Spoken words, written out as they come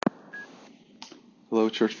Hello,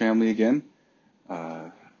 church family again.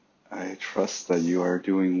 Uh, I trust that you are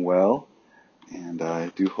doing well, and I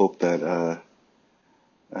do hope that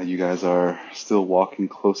you guys are still walking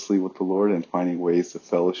closely with the Lord and finding ways to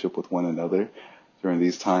fellowship with one another during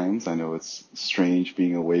these times. I know it's strange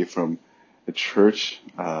being away from the church,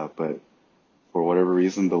 but for whatever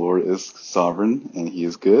reason, the Lord is sovereign and He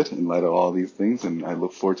is good in light of all these things. And I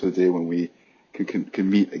look forward to the day when we can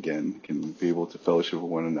meet again, can be able to fellowship with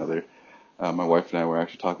one another. My wife and I were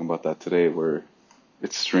actually talking about that today, where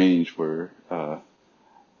it's strange where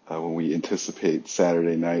when we anticipate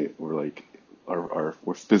Saturday night, we're like,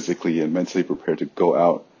 we're physically and mentally prepared to go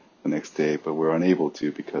out the next day, but we're unable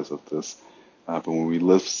to because of this. But when we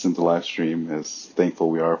listen to live stream, as thankful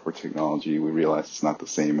we are for technology, we realize it's not the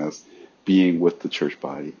same as being with the church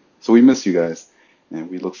body. So we miss you guys, and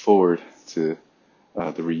we look forward to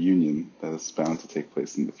the reunion that is bound to take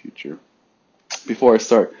place in the future. Before I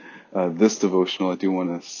start this devotional, I do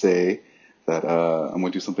want to say that I'm going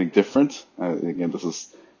to do something different. Again, this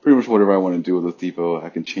is pretty much whatever I want to do with this Devo. I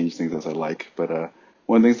can change things as I like. But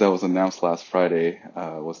one of the things that was announced last Friday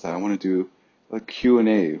was that I want to do a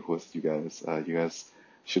Q&A with you guys. You guys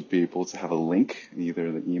should be able to have a link, either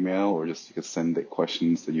in the email or just you could send the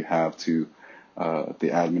questions that you have to the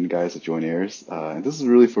admin guys at Join Heirs. And this is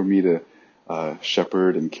really for me to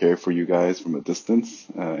shepherd and care for you guys from a distance,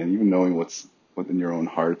 and even knowing what's within your own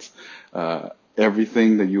heart.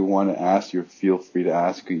 Everything that you want to ask, you feel free to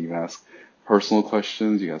ask. You can even ask personal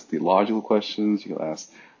questions, you can ask theological questions, you can ask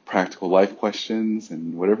practical life questions,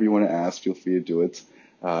 and whatever you want to ask, feel free to do it.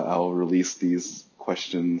 I'll release these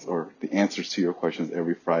questions or the answers to your questions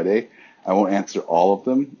every Friday. I won't answer all of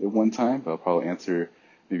them at one time, but I'll probably answer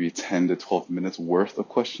maybe 10 to 12 minutes worth of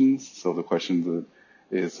questions. So the questions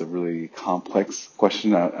is a really complex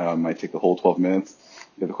question, might take the whole 12 minutes.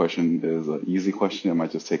 If the question is an easy question, it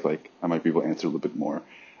might just take I might be able to answer a little bit more.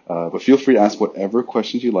 But feel free to ask whatever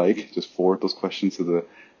questions you like. Just forward those questions to the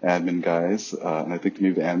admin guys. And I think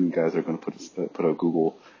maybe the admin guys are going to put a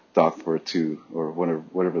Google Doc for it too, or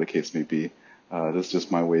whatever the case may be. This is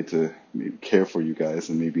just my way to maybe care for you guys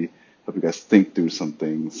and maybe help you guys think through some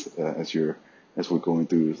things as we're going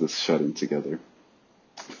through this shut-in together.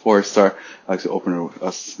 Before I start, I'd like to open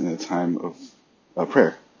us in a time of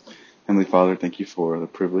prayer. Heavenly Father, thank you for the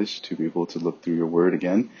privilege to be able to look through your word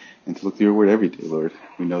again and to look through your word every day, Lord.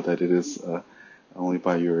 We know that it is only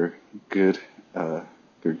by your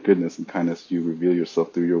goodness and kindness you reveal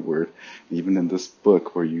yourself through your word. And even in this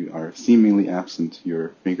book where you are seemingly absent, your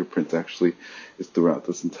fingerprint actually is throughout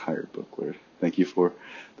this entire book, Lord. Thank you for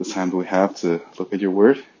the time that we have to look at your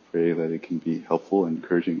word. Pray that it can be helpful,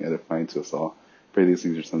 encouraging, edifying to us all. Pray these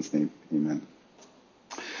things in your son's name. Amen.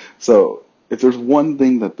 So, if there's one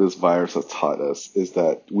thing that this virus has taught us is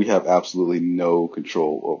that we have absolutely no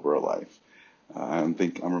control over our life. I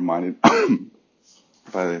think I'm reminded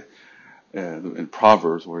by in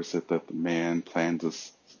Proverbs where it said that the man plans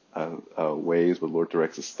his ways, but the Lord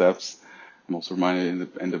directs his steps. I'm also reminded in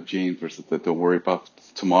the end of James where it said that don't worry about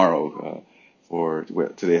tomorrow, for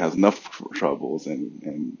today has enough troubles,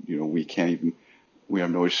 and we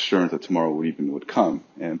have no assurance that tomorrow would come.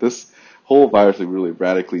 And this whole virus has really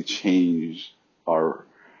radically changed our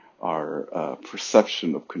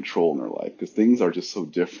perception of control in our life, because things are just so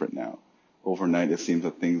different now. Overnight, it seems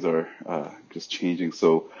that things are just changing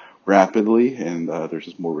so rapidly, and there's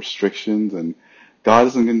just more restrictions, and God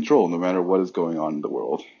is in control no matter what is going on in the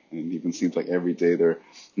world. And it even seems like every day there are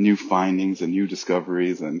new findings and new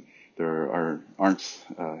discoveries, and there aren't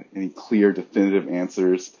any clear, definitive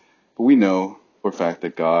answers. But we know for a fact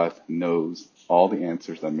that God knows all the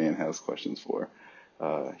answers that man has questions for.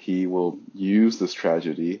 He will use this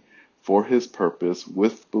tragedy for his purpose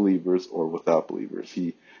with believers or without believers.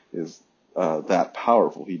 He is that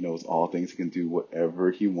powerful. He knows all things. He can do whatever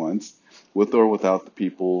he wants with or without the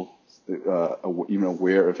people even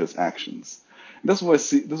aware of his actions. And that's what I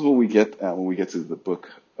see. This is what we get when we get to the book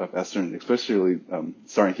of Esther, and especially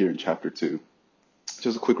starting here in chapter 2.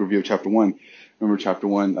 Just a quick review of chapter 1. Remember chapter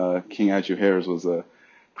 1, King Ahasuerus was a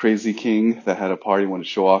crazy king that had a party, wanted to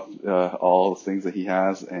show off all the things that he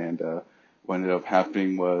has, and what ended up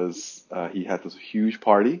happening was he had this huge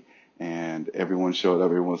party, and everyone showed up,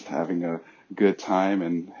 everyone was having a good time,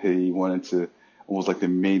 and he wanted to, almost like the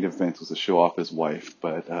main event was to show off his wife,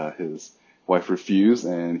 but his wife refused,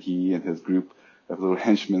 and he and his group of little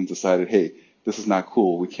henchmen decided, hey, this is not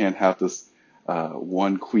cool, we can't have this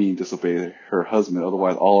one queen disobey her husband,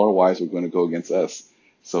 otherwise all our wives are going to go against us.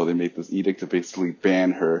 So they made this edict to basically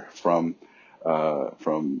ban her from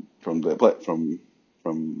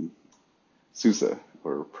Susa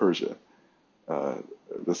or Persia,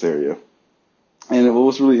 this area. And what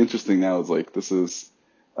was really interesting now is like this is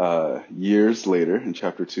years later in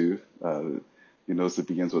chapter two. You notice it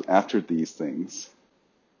begins with after these things.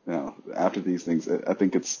 Now, after these things, I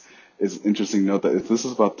think it's interesting to note that this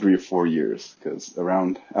is about 3 or 4 years because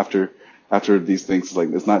around after these things, like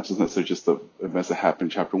it's not just necessarily just the events that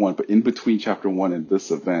happened in chapter one, but in between chapter one and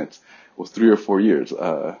this event was 3 or 4 years.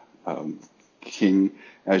 King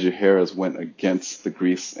Ahasuerus went against the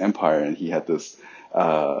Greece Empire, and he had this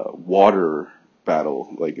water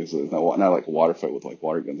battle. Like it was not like a water fight with like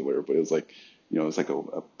water guns or whatever, but it was like it was like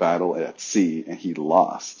a battle at sea, and he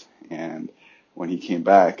lost. And when he came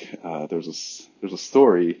back, there's a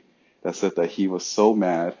story that said that he was so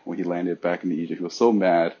mad when he landed back in Egypt. He was so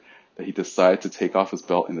mad that he decided to take off his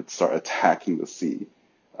belt and start attacking the sea.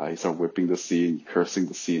 He started whipping the sea and cursing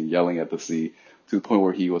the sea and yelling at the sea to the point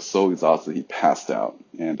where he was so exhausted he passed out.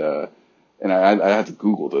 And I had to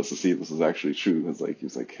Google this to see if this was actually true. It's like he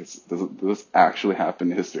was like, does this actually happen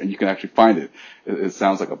in history? And you can actually find it. It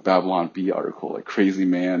sounds like a Babylon Bee article. Like crazy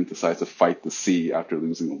man decides to fight the sea after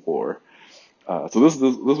losing a war. So this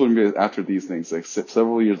would be after these things. Like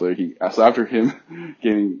several years later, so after him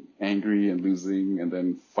getting angry and losing, and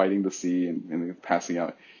then fighting the sea and then passing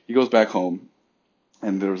out, he goes back home,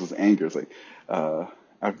 and there was this anger. It's like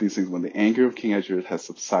after these things, when the anger of King Ahasuerus has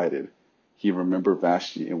subsided, he remembered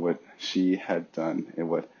Vashti and what she had done and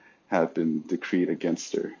what had been decreed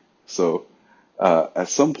against her. So at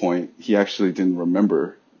some point, he actually didn't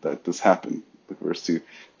remember that this happened. Look at verse 2.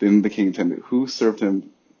 Then the king attended, who served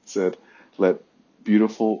him, said, let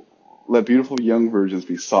beautiful young virgins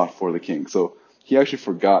be sought for the king. So he actually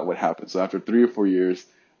forgot what happened. So after 3 or 4 years,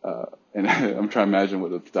 and I'm trying to imagine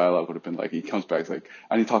what the dialogue would have been like. He comes back, he's like,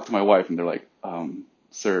 I need to talk to my wife. And they're like,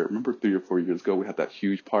 sir, remember 3 or 4 years ago we had that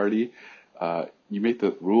huge party? You made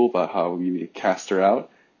the rule about how we need to cast her out.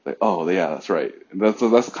 Like, oh yeah, that's right. And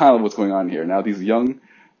that's kind of what's going on here. Now these young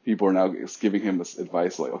people are now giving him this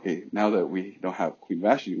advice, like, okay, now that we don't have Queen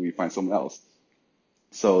Vashti, we find someone else.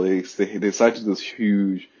 So they decided to do this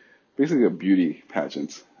huge, basically a beauty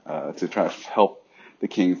pageant, to try to help the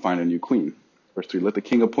king find a new queen. Verse 3, let the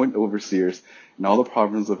king appoint overseers in all the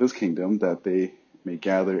provinces of his kingdom, that they may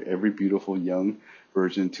gather every beautiful young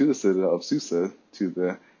virgin to the citadel of Susa, to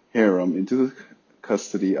the harem, into the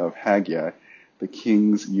custody of Haggai, the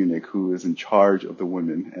king's eunuch, who is in charge of the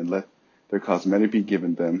women, and let their cosmetic be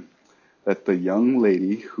given them. Let the young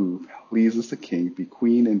lady who pleases the king be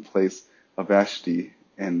queen in place of Vashti,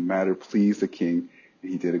 and matter pleased the king,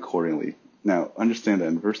 and he did accordingly. Now, understand that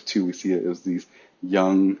in verse 2, we see it as these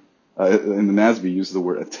young, in the NASB uses the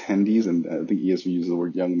word attendees, and I think ESV uses the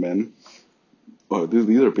word young men.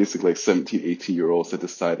 These are basically like 17, 18-year-olds that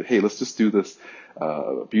decided, hey, let's just do this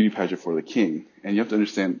beauty pageant for the king. And you have to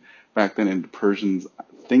understand, back then in the Persians'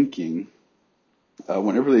 thinking,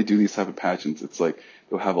 whenever they do these type of pageants, it's like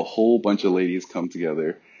they'll have a whole bunch of ladies come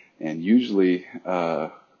together, and usually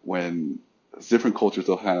when different cultures,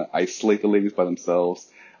 they'll kind of isolate the ladies by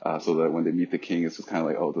themselves, so that when they meet the king, it's just kind of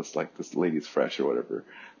like, oh, this lady's fresh or whatever.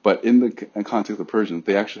 But in the context of Persians,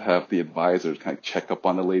 they actually have the advisors kind of check up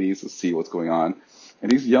on the ladies to see what's going on.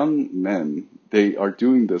 And these young men, they are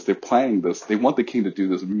doing this, they're planning this, they want the king to do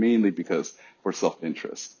this mainly because for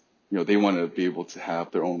self-interest. They want to be able to have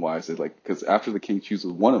their own wives. Because after the king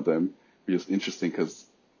chooses one of them, which is interesting because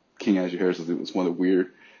King Ahasuerus was one of the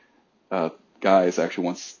weird guys.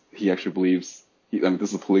 He actually believes, this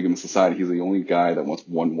is a polygamous society. He's the only guy that wants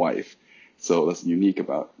one wife. So that's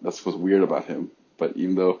what's weird about him. But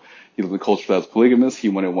even though he lived in a culture that was polygamous, he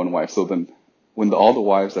wanted one wife. So then when all the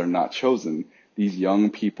wives are not chosen, these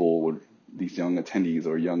young attendees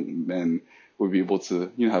or young men would be able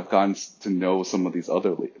to, have gotten to know some of these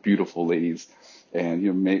other beautiful ladies,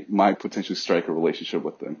 and might potentially strike a relationship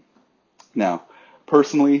with them. Now,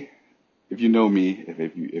 personally, if you know me,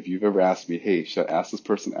 if you've ever asked me, hey, should I ask this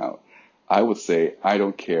person out? I would say, I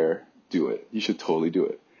don't care, do it. You should totally do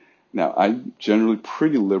it. Now, I'm generally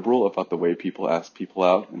pretty liberal about the way people ask people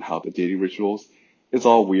out and how the dating rituals. It's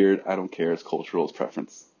all weird. I don't care. It's cultural. It's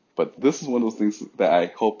preference. But this is one of those things that I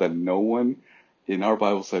hope that no one in our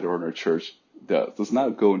Bible study or in our church does. Does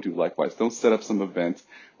not go and do likewise. Don't set up some event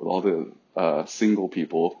with all the single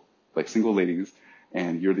people, like single ladies,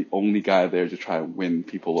 and you're the only guy there to try and win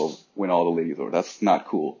all the ladies over. That's not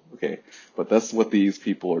cool. Okay. But that's what these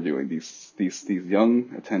people are doing. These young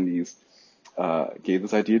attendees gave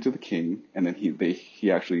this idea to the king, and then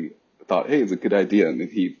he actually thought, hey, it's a good idea, and then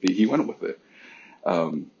he went with it.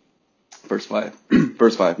 Verse 5.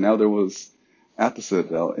 Verse 5. Now there was at the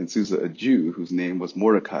citadel in Susa a Jew whose name was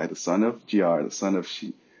Mordecai, the son of Jair, the son of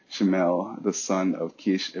Shemel, the son of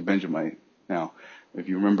Kish, a Benjamite. Now, if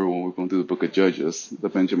you remember when we were going through the book of Judges, the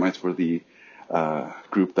Benjamites were the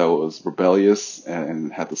group that was rebellious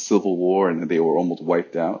and had the civil war, and they were almost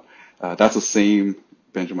wiped out. That's the same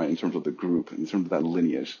Benjamite in terms of the group, in terms of that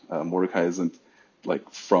lineage. Mordecai isn't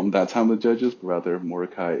like from that time of the judges, but rather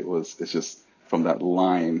Mordecai is just from that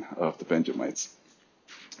line of the Benjamites.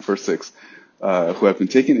 Verse 6, who have been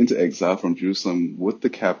taken into exile from Jerusalem with the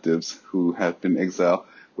captives who had been exiled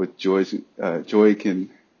with Joachim,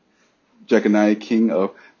 Jeconiah, king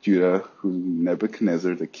of Judah, who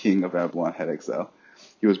Nebuchadnezzar, the king of Babylon, had exiled.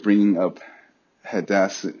 He was bringing up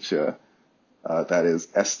Hadassah, that is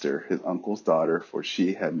Esther, his uncle's daughter, for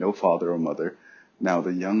she had no father or mother. Now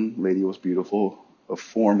the young lady was beautiful of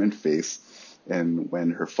form and face, and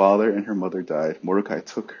when her father and her mother died, Mordecai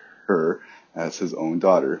took her as his own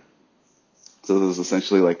daughter. So this is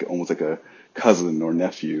essentially like almost like a cousin or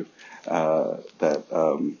nephew that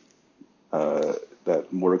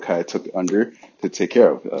Mordecai took under to take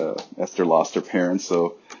care of. Esther lost her parents,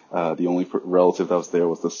 so the only relative that was there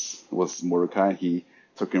was Mordecai, and he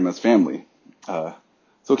took him as family. So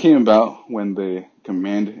it came about when the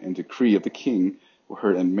command and decree of the king were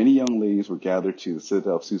heard, and many young ladies were gathered to the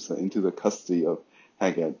citadel of Susa into the custody of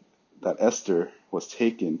Haggai, that Esther was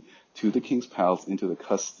taken to the king's palace into the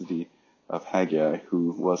custody of Haggai,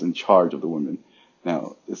 who was in charge of the women.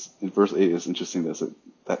 Now, in verse 8 is interesting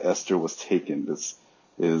that Esther was taken.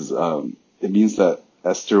 It means that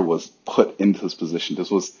Esther was put into this position.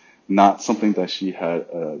 This was not something that she had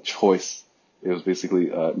a choice. It was basically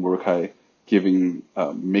Mordecai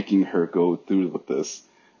making her go through with this.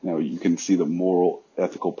 Now, you can see the moral,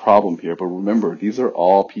 ethical problem here, but remember, these are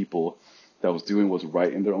all people that was doing what's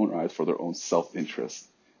right in their own eyes for their own self-interest.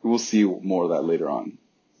 We will see more of that later on.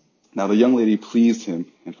 Now, the young lady pleased him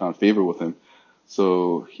and found favor with him,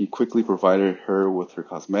 so he quickly provided her with her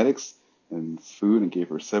cosmetics and food and gave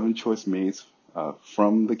her 7 choice maids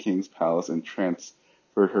from the king's palace and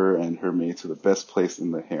transferred her and her maid to the best place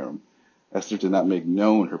in the harem. Esther did not make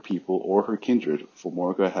known her people or her kindred, for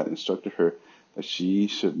Mordecai had instructed her that she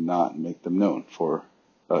should not make them known.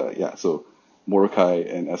 So Mordecai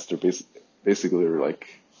and Esther basically are like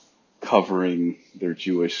covering their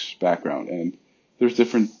Jewish background. And there's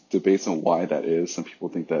different debates on why that is. Some people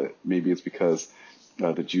think that maybe it's because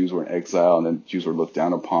the Jews were in exile and then Jews were looked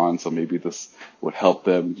down upon, so maybe this would help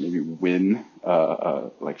them maybe win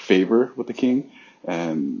like favor with the king.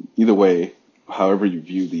 And either way, however you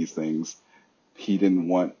view these things, he didn't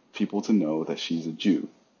want people to know that she's a Jew.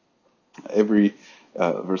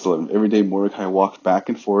 Verse 11, every day Mordecai walked back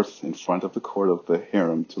and forth in front of the court of the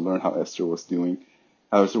harem to learn how Esther was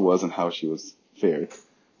and how she was fared.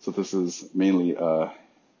 So this is mainly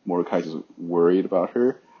Mordecai just worried about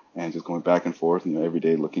her and just going back and forth, every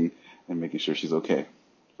day looking and making sure she's okay.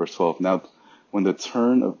 Verse 12, now when the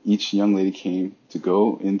turn of each young lady came to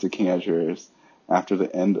go into King Ahasuerus, after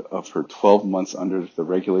the end of her 12 months under the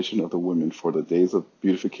regulation of the women, for the days of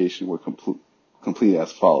beautification were complete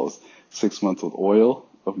as follows: 6 months with oil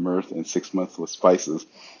of myrrh and 6 months with spices,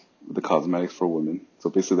 the cosmetics for women. So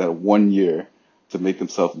basically that 1 year to make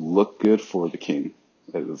themselves look good for the king.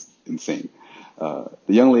 That is insane. The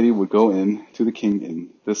young lady would go in to the king in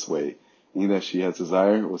this way, any that she had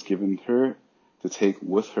desire was given her to take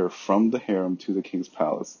with her from the harem to the king's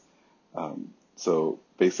palace. So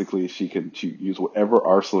basically she use whatever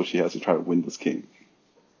arsenal she has to try to win this king.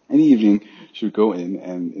 In the evening, she would go in,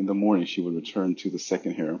 and in the morning she would return to the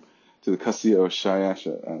second harem, to the custody of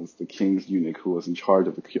Shayasha as the king's eunuch who was in charge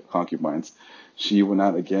of the concubines. She would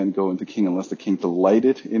not again go into the king unless the king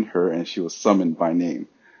delighted in her and she was summoned by name.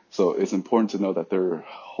 So it's important to know that there are a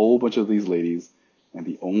whole bunch of these ladies, and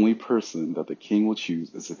the only person that the king will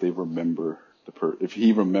choose is if they remember if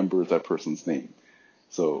he remembers that person's name.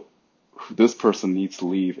 So this person needs to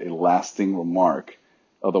leave a lasting remark,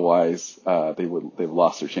 otherwise they've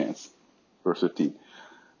lost their chance. Verse 15.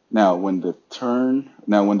 Now when the turn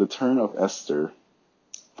of Esther,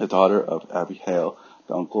 the daughter of Abihail,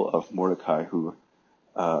 the uncle of Mordecai, who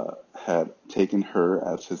had taken her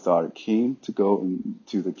as his daughter, came to go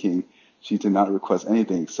to the king, she did not request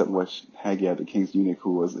anything except what Haggai, the king's eunuch,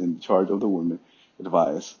 who was in charge of the women,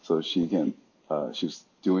 advised. So she was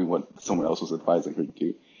doing what someone else was advising her to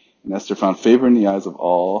do. And Esther found favor in the eyes of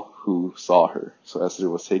all who saw her. So Esther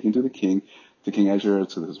was taken to King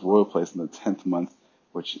Ahasuerus, to his royal place in the 10th month,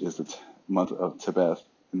 which is the month of Tebeth,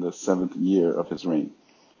 in the 7th year of his reign.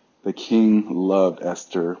 The king loved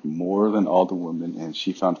Esther more than all the women, and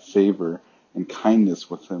she found favor and kindness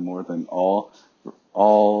with him more than all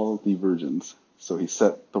the virgins. So he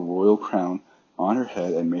set the royal crown on her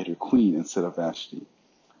head and made her queen instead of Vashti.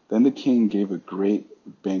 Then the king gave a great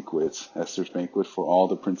banquet, Esther's banquet, for all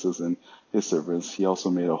the princes and his servants. He also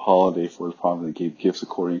made a holiday for his province and gave gifts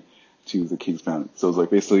according to the king's family. So it's like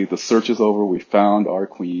basically the search is over. We found our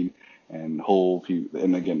queen, and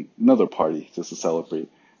and again another party just to celebrate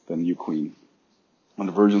the new queen. When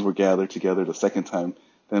the virgins were gathered together the second time,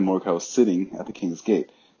 then Mordecai was sitting at the king's gate.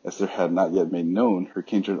 Esther had not yet made known her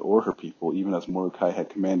kindred or her people, even as Mordecai had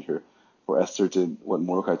commanded her. For Esther did what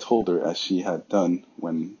Mordecai told her, as she had done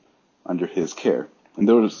when under his care. In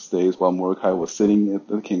those days, while Mordecai was sitting at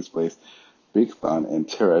the king's place, Bigthan and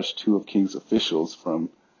Teresh, two of king's officials from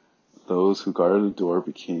those who guarded the door,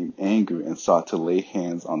 became angry and sought to lay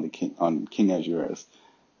hands on King Ahasuerus.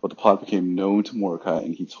 But the plot became known to Mordecai,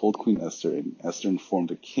 and he told Queen Esther, and Esther informed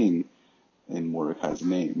the king in Mordecai's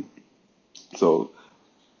name. So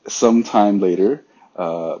sometime later,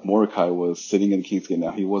 Mordecai was sitting in the king's gate.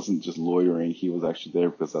 Now, he wasn't just lawyering, he was actually there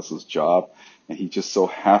because that's his job. And he just so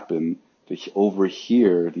happened to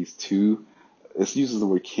overhear these two, it uses the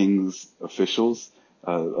word king's officials,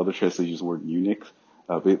 other translations use the word eunuch.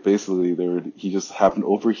 Basically, he just happened to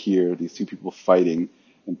overhear these two people fighting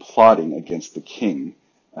and plotting against the king.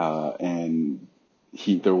 And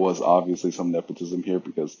there was obviously some nepotism here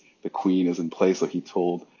because the queen is in place. So he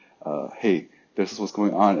told, hey, this is what's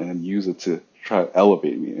going on, and then use it to try to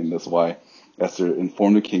elevate me. And that's why Esther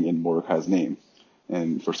informed the king in Mordecai's name.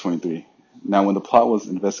 In verse 23, now when the plot was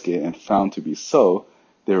investigated and found to be so,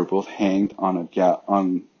 they were both hanged on a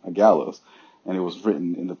gallows, and it was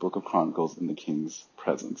written in the book of Chronicles in the king's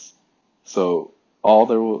presence. So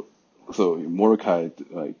Mordecai,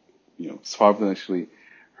 providentially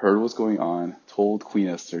heard what's going on, told Queen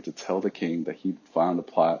Esther to tell the king that he found a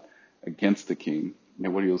plot against the king,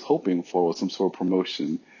 and what he was hoping for was some sort of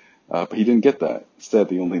promotion, but he didn't get that. Instead,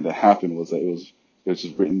 the only thing that happened was that it was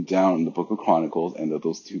just written down in the book of Chronicles, and that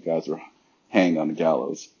those two guys were hanged on the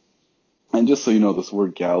gallows. And just so you know, this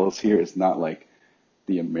word gallows here is not like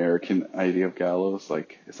the American idea of gallows.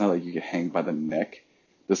 Like, it's not like you get hanged by the neck.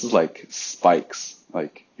 This is like spikes.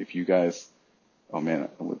 Like, if you guys, oh man,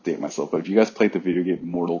 I'm gonna date myself, but if you guys played the video game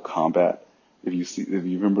Mortal Kombat, if you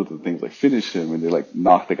remember the things like finish him and they like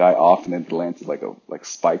knock the guy off and then it lands like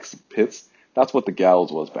spikes pits, that's what the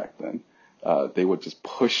gallows was back then. They would just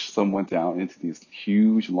push someone down into these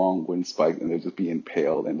huge long wooden spikes, and they'll just be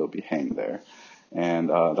impaled and they'll be hanged there. And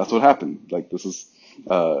that's what happened. Like, this is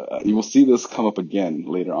you will see this come up again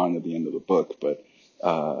later on at the end of the book, but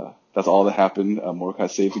that's all that happened. Mordecai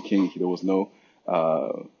saved the king. There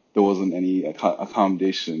wasn't any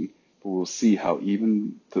accommodation, but we'll see how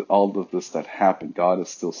even all of this that happened, God is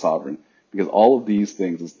still sovereign. Because all of these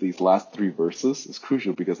things, these last three verses, is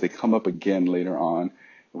crucial because they come up again later on.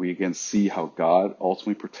 We again see how God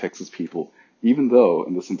ultimately protects his people, even though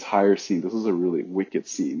in this entire scene, this is a really wicked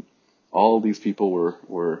scene. All of these people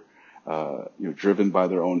were driven by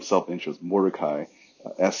their own self-interest. Mordecai,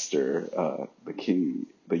 Esther, the king,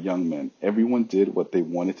 the young men, everyone did what they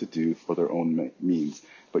wanted to do for their own means.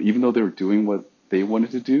 But even though they were doing what they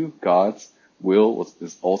wanted to do, God's will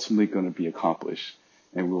is ultimately going to be accomplished.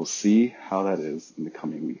 And we will see how that is in the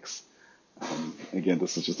coming weeks. Again,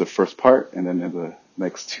 this is just the first part, and then in the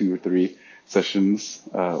next 2 or 3 sessions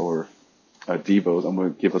or devos, I'm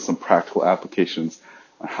going to give us some practical applications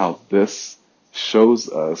on how this shows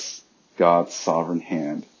us God's sovereign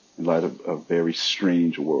hand in light of a very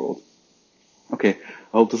strange world. Okay,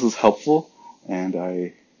 I hope this is helpful, and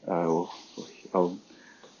you'll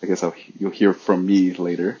hear from me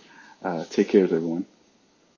later. Take care, everyone.